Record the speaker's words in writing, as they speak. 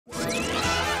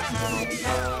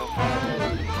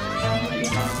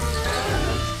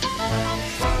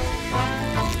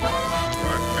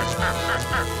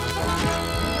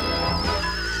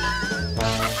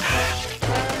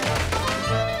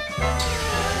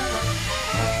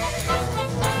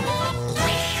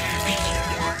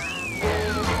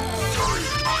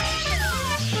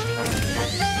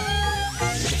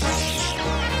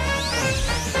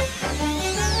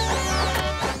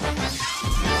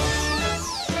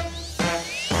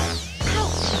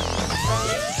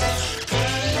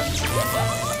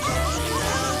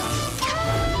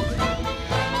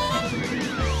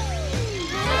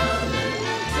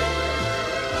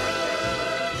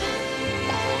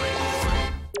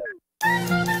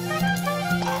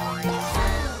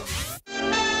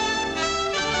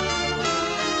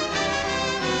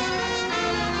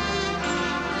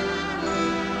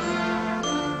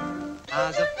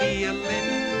I's a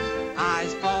feeling,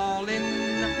 I's falling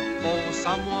for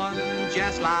someone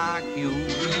just like you.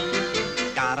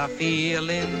 Got a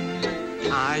feeling,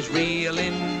 I's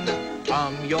reeling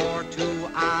from your two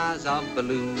eyes of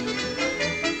blue.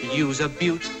 You's a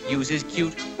beaut, you's is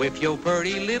cute with your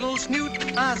pretty little snoot.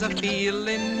 I's a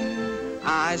feeling,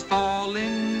 I's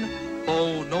falling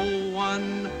for no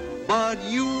one but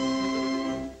you.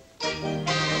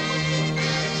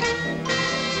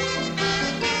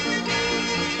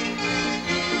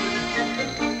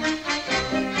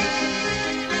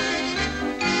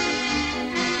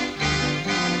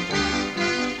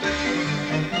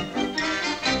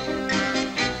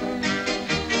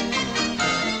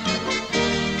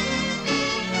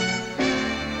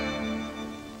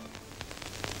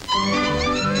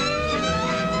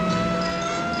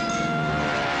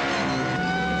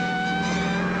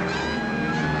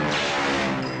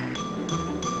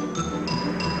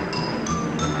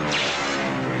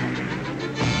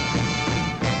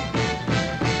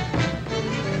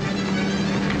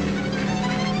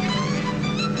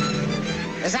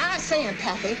 As I was saying,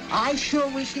 Pappy, I sure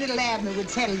wish little Abner would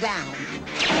settle down.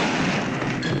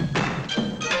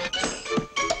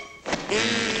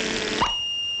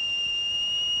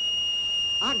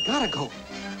 I gotta go.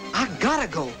 I gotta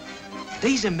go.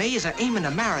 Daisy May is aiming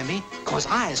to marry me because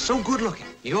I is so good looking.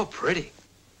 You're pretty.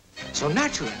 So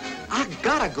naturally, I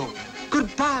gotta go.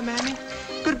 Goodbye, Mammy.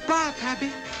 Goodbye,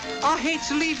 Pappy. I hate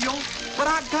to leave you, but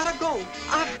I gotta go.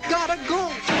 I gotta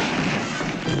go.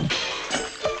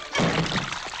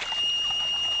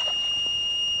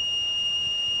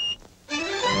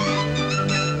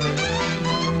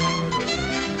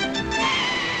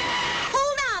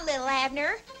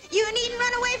 Abner, you needn't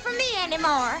run away from me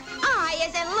anymore. I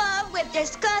is in love with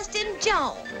Disgusting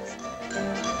Jones.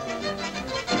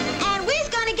 And we's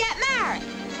gonna get married.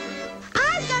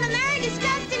 I's gonna marry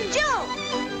Disgusting Jones.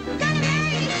 Gonna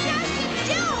marry Disgusting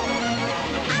Jones.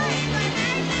 I's gonna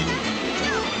marry Disgusting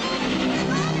Jones.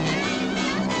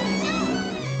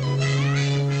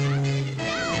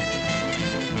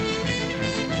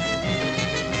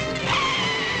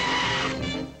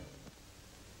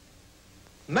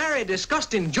 Marry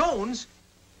Disgusting Jones?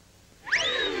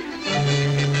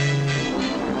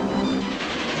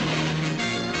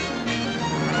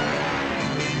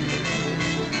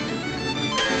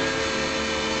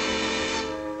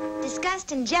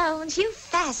 Disgusting Jones, you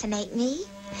fascinate me.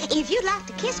 If you'd like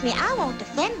to kiss me, I won't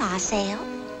defend myself.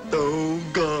 Oh,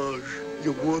 gosh,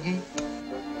 you wouldn't?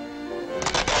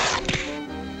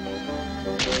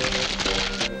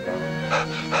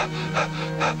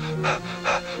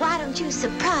 Why don't you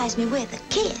surprise me with a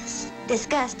kiss,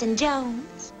 Disgusting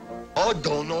Jones? I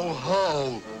don't know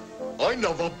how. I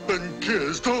never been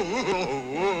kissed. Well,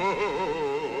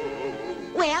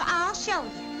 I'll show you.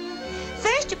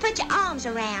 First, you put your arms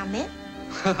around me.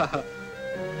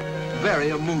 Very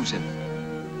amusing.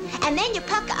 And then you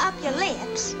pucker up your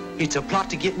lips. It's a plot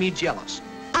to get me jealous.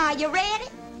 Are you ready?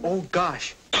 Oh,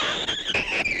 gosh.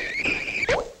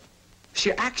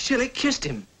 She actually kissed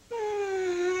him.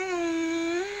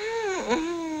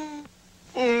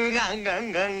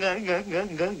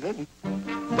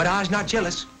 But I was not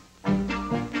jealous. I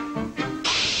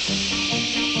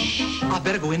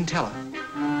better go in and tell her.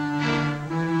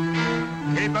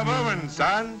 Keep it moving,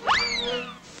 son.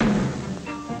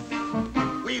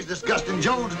 We's Disgusting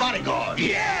Jones' bodyguard.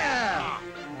 Yeah!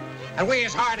 And we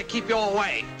is hired to keep you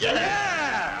away.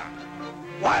 Yeah!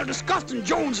 While Disgusting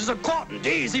Jones is a courting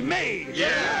Daisy May.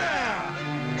 Yeah!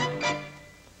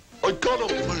 I got a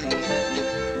feeling.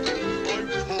 I'm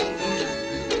falling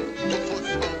for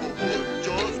someone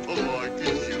just like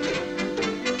you.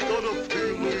 Got a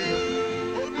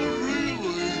feeling I'm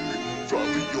reeling from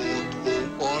your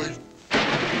two eyes.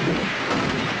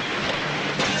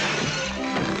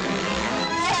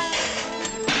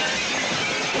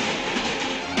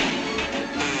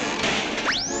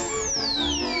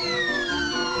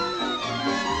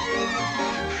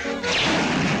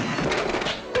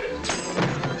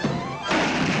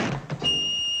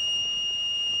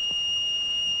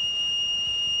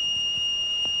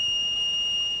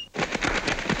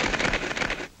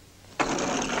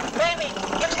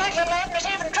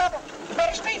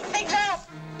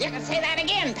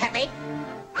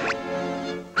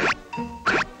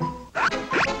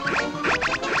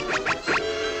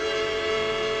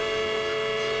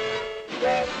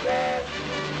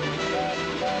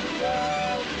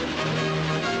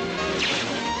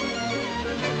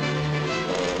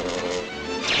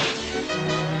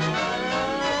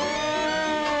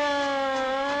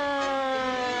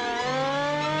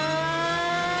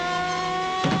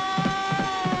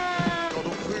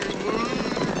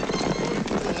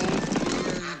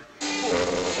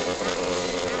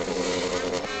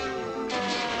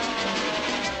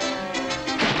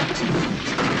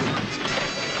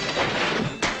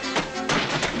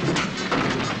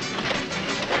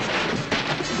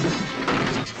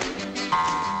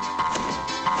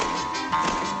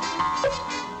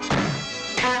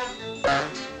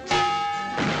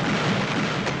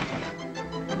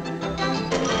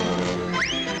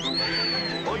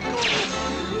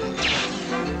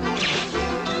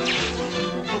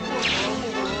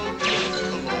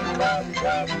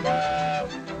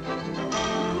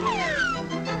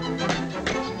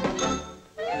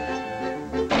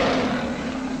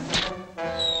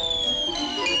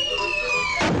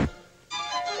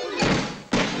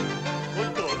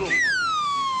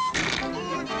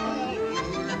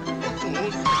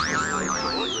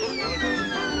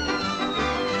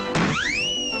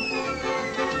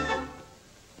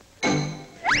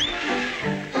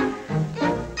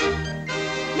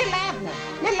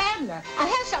 I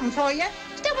have something for you.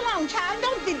 Step along, child.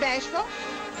 Don't be bashful.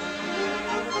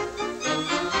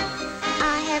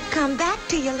 I have come back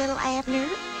to you, little Abner.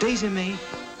 Daisy Mae,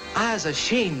 I was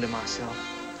ashamed of myself.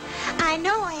 I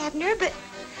know, Abner, but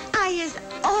I is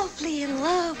awfully in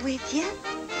love with you.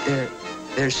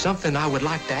 There's something I would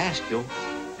like to ask you.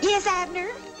 Yes, Abner?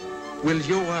 Will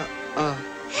you,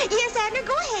 Yes, Abner,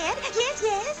 go ahead. Yes,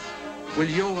 yes.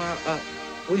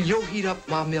 will you heat up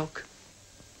my milk?